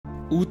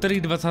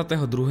Úterý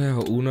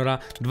 22. února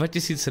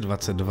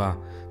 2022.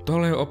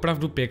 Tohle je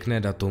opravdu pěkné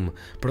datum,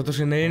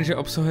 protože nejenže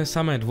obsahuje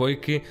samé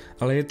dvojky,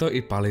 ale je to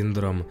i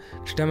palindrom.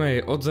 Čteme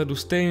jej odzadu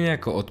stejně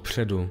jako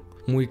odpředu.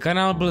 Můj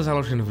kanál byl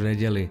založen v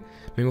neděli.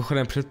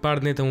 Mimochodem před pár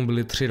dny tomu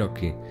byly 3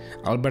 roky.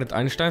 Albert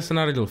Einstein se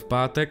narodil v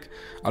pátek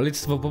a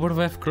lidstvo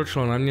poprvé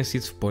vkročilo na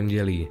měsíc v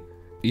pondělí.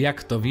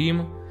 Jak to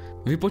vím?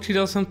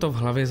 Vypočítal jsem to v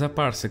hlavě za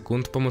pár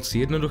sekund pomocí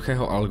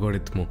jednoduchého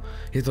algoritmu.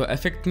 Je to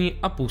efektní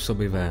a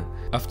působivé.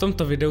 A v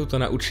tomto videu to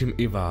naučím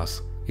i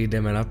vás.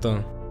 Jdeme na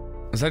to.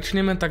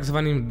 Začněme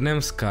takzvaným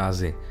dnem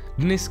zkázy.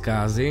 Dny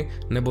zkázy,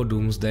 nebo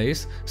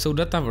Doomsdays, jsou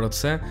data v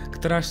roce,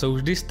 která jsou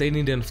vždy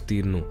stejný den v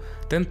týdnu.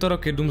 Tento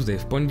rok je Doomsday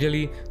v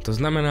pondělí, to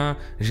znamená,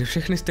 že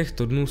všechny z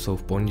těchto dnů jsou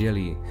v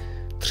pondělí.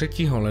 3.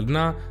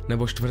 ledna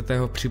nebo 4.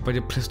 v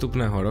případě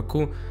přestupného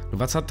roku,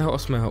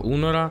 28.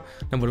 února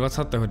nebo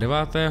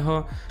 29.,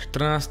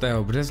 14.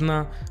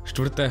 března,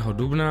 4.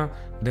 dubna,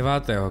 9.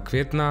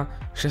 května,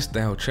 6.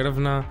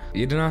 června,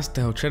 11.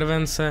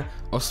 července,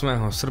 8.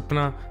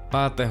 srpna,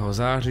 5.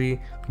 září,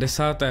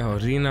 10.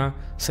 října,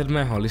 7.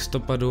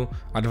 listopadu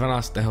a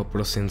 12.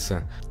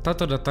 prosince.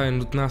 Tato data je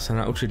nutná se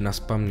naučit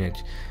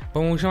nazpaměť.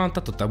 Pomůže vám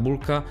tato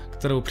tabulka,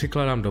 kterou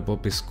přikladám do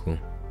popisku.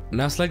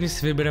 Následně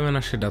si vybereme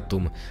naše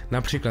datum,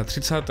 například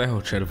 30.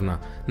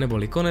 června,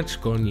 neboli konec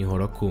školního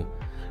roku.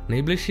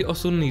 Nejbližší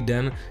osudný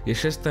den je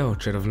 6.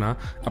 června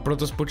a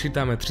proto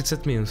spočítáme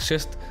 30 minus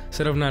 6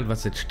 se rovná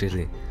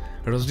 24.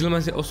 Rozdíl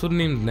mezi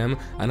osudným dnem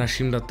a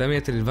naším datem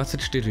je tedy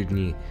 24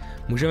 dní.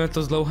 Můžeme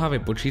to zdlouhavě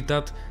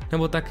počítat,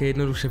 nebo také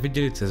jednoduše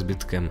vydělit se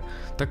zbytkem.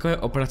 Takové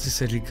operaci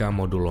se říká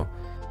modulo.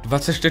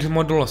 24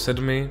 modulo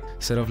 7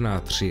 se rovná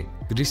 3.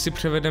 Když si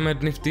převedeme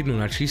dny v týdnu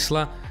na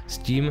čísla s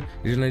tím,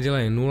 že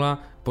neděle je 0,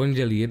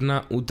 pondělí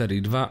 1,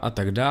 úterý 2 a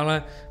tak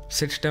dále,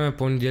 sečteme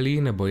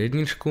pondělí nebo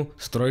jedničku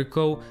s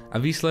trojkou a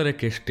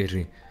výsledek je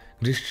 4.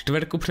 Když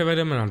čtverku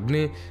převedeme na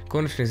dny,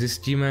 konečně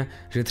zjistíme,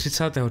 že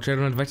 30.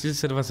 června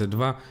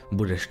 2022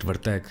 bude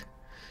čtvrtek.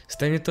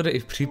 Stejně to jde i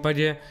v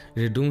případě,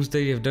 že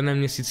Doomsday je v daném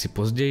měsíci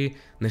později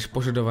než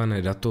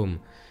požadované datum.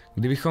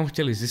 Kdybychom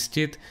chtěli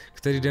zjistit,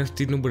 který den v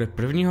týdnu bude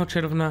 1.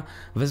 června,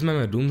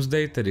 vezmeme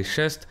Doomsday, tedy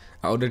 6,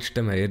 a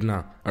odečteme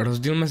 1.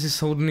 Rozdíl mezi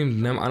soudným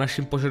dnem a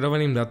naším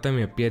požadovaným datem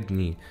je 5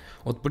 dní.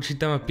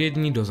 Odpočítáme 5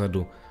 dní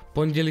dozadu.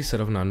 Pondělí se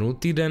rovná 0.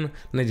 den,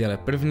 neděle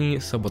 1.,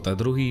 sobota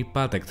 2.,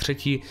 pátek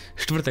 3.,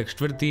 čtvrtek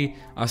 4.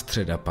 a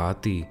středa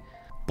 5.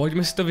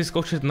 Pojďme si to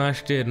vyzkoušet na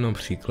ještě jednom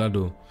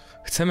příkladu.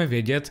 Chceme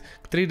vědět,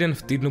 který den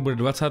v týdnu bude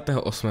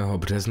 28.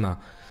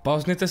 března.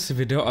 Pauzněte si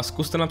video a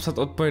zkuste napsat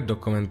odpověď do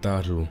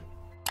komentářů.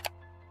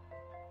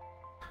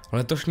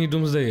 Letošní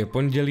Doomsday je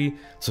pondělí,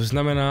 což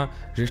znamená,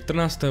 že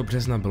 14.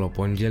 března bylo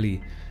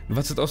pondělí.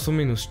 28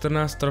 minus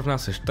 14 rovná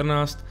se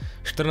 14,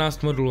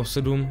 14 modulo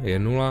 7 je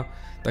 0,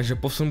 takže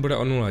posun bude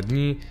o 0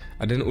 dní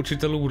a den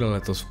učitelů bude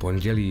letos v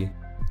pondělí.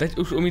 Teď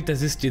už umíte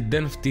zjistit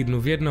den v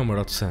týdnu v jednom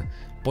roce.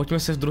 Pojďme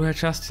se v druhé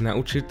části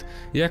naučit,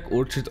 jak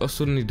určit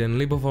osudný den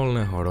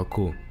libovolného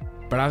roku.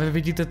 Právě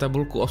vidíte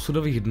tabulku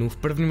osudových dnů v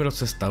prvním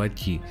roce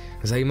staletí.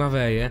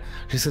 Zajímavé je,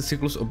 že se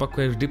cyklus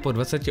opakuje vždy po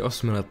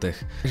 28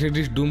 letech. Takže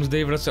když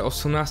Doomsday v roce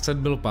 1800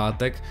 byl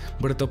pátek,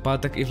 bude to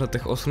pátek i v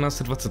letech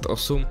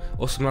 1828,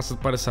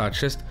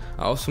 1856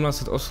 a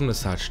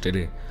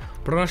 1884.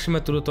 Pro naši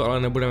metodu to ale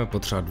nebudeme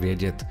potřebovat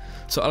vědět.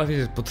 Co ale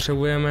vědět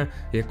potřebujeme,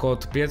 je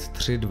kód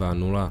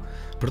 5320,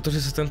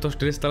 protože se tento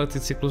 400letý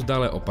cyklus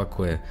dále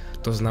opakuje.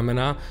 To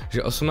znamená,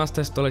 že 18.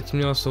 století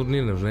mělo soudný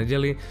den v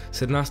neděli,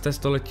 17.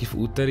 století v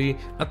úterý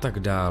a tak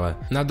dále.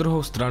 Na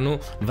druhou stranu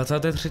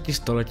 23.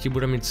 století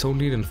bude mít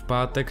soudný den v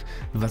pátek,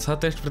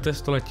 24.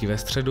 století ve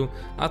středu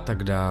a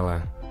tak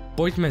dále.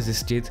 Pojďme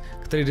zjistit,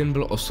 který den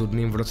byl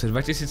osudným v roce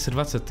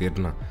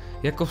 2021.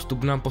 Jako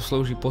vstup nám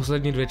poslouží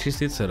poslední 2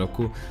 číslice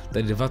roku,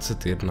 tedy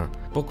 21.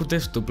 Pokud je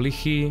vstup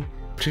lichý,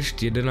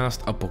 přičti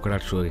 11 a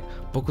pokračuj.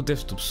 Pokud je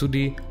vstup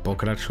sudý,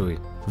 pokračuj.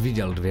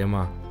 Viděl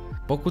 2.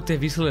 Pokud je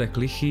výsledek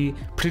lichý,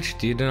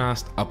 přičti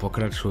 11 a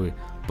pokračuj.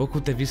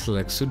 Pokud je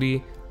výsledek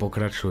sudý,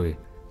 pokračuj.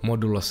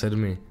 Modulo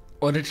 7.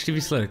 Odečti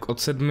výsledek od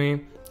 7,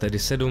 tedy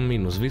 7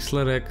 minus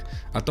výsledek,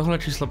 a tohle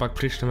číslo pak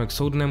přičteme k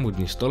soudnému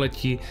dni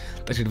století,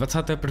 takže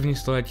 21.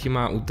 století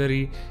má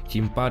úterý,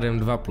 tím pádem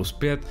 2 plus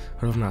 5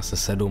 rovná se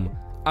 7.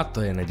 A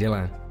to je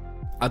neděle.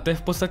 A to je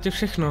v podstatě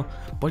všechno.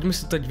 Pojďme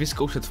si teď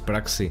vyzkoušet v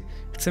praxi.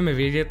 Chceme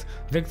vědět,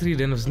 ve který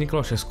den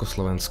vzniklo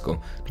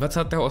Československo.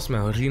 28.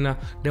 října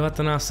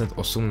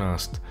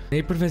 1918.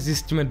 Nejprve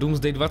zjistíme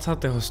Doomsday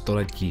 20.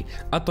 století,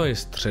 a to je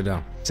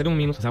středa. 7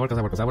 minus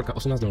závorka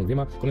 18 děleno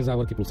 2, konec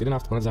závorky plus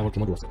 11, konec závorky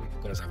modulo 7,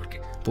 konec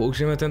závorky.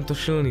 Použijeme tento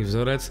šílený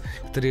vzorec,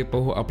 který je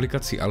pouhou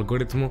aplikací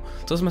algoritmu,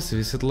 co jsme si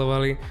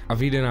vysvětlovali, a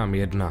vyjde nám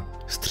 1.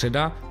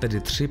 Středa, tedy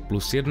 3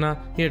 plus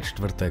 1, je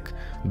čtvrtek.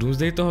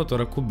 Doomsday tohoto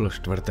roku byl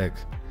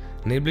čtvrtek.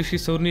 Nejbližší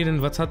soudný den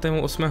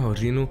 28.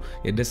 říjnu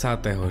je 10.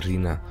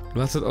 října.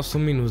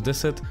 28 minus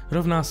 10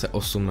 rovná se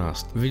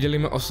 18.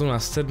 Vydělíme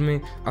 18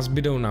 7 a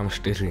zbydou nám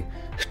 4.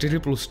 4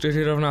 plus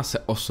 4 rovná se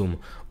 8.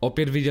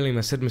 Opět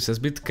vydělíme 7 se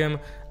zbytkem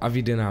a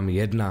vyjde nám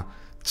 1,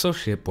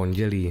 což je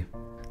pondělí.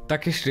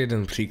 Tak ještě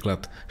jeden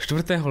příklad.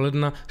 4.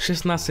 ledna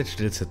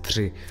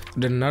 1643,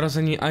 den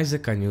narození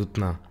Isaaca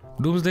Newtona.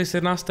 Doomsday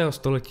 17.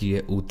 století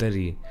je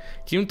úterý.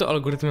 Tímto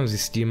algoritmem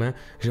zjistíme,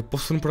 že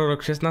posun pro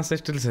rok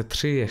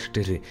 1643 je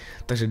 4,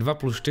 takže 2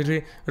 plus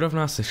 4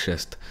 rovná se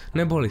 6,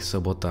 neboli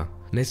sobota.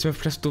 Nejsme v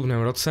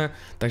přestupném roce,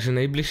 takže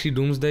nejbližší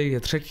Doomsday je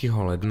 3.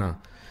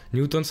 ledna.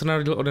 Newton se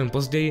narodil o den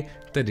později,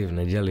 tedy v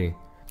neděli.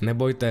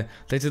 Nebojte,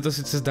 teď se to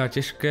sice zdá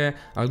těžké,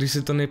 ale když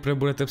si to nejprve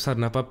budete psát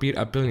na papír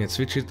a pilně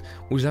cvičit,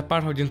 už za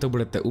pár hodin to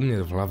budete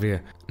umět v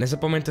hlavě.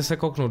 Nezapomeňte se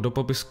kouknout do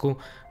popisku,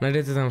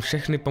 najdete tam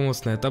všechny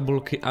pomocné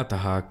tabulky a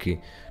taháky.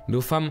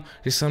 Doufám,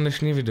 že se vám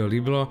dnešní video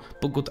líbilo,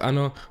 pokud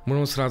ano, budu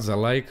moc rád za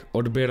like,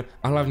 odběr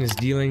a hlavně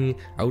sdílení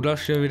a u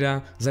dalšího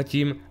videa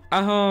zatím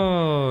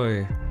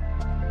ahoj!